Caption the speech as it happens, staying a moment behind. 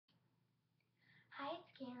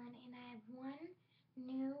one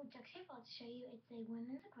new duct tape I'll show you. It's a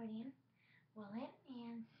women's accordion wallet,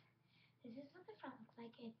 and this is what the front looks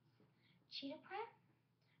like. It's cheetah print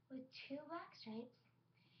with 2 black stripes,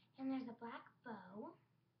 and there's a black bow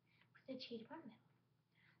with a cheetah print middle.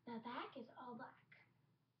 The back is all black,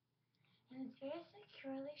 and it's very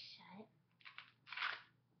securely shut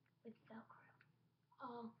with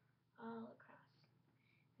Velcro all across.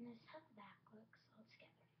 And this is how the back looks all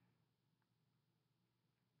together.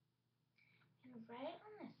 And right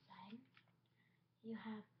on this side, you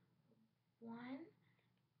have 1,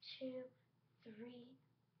 2, 3,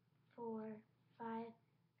 4, 5,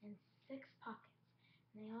 and 6 pockets.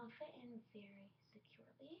 And they all fit in very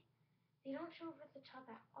securely. They don't show over the top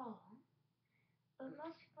at all, but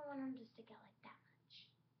most people want them to stick out like that much.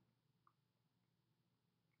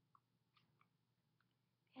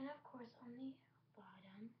 And of course, on the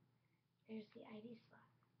bottom, there's the ID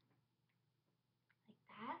slot, like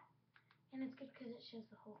that. And it's good because it shows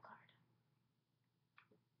the whole card.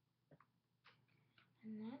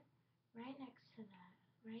 And then, right next to that,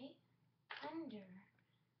 right under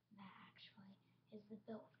that actually, is the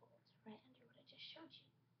billfold, right under what I just showed you.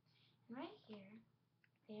 And right here,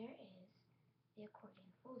 there is the accordion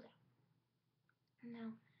fold out.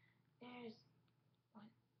 Now, there's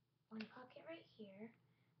one pocket right here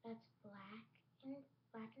that's black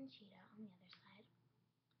and cheetah on the other side.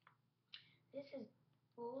 This is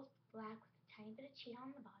both black with a tiny bit of cheetah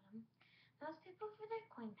on the bottom. Most people for their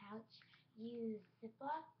coin pouch use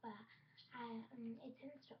Ziploc, but it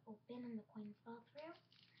tends to open and the coins fall through.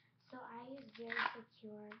 So I use very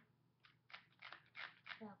secure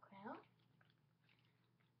Velcro.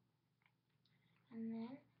 And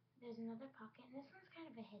then there's another pocket, and this one's kind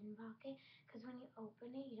of a hidden pocket because when you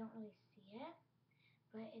open it, you don't really see it.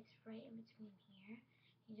 But it's right in between here.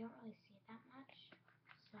 You don't really see it that much.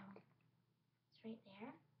 So it's right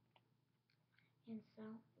there. And so,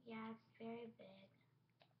 yeah, it's very big.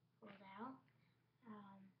 Fold out.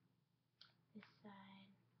 This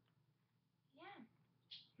side. Yeah.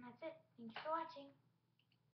 And that's it. Thank you for watching.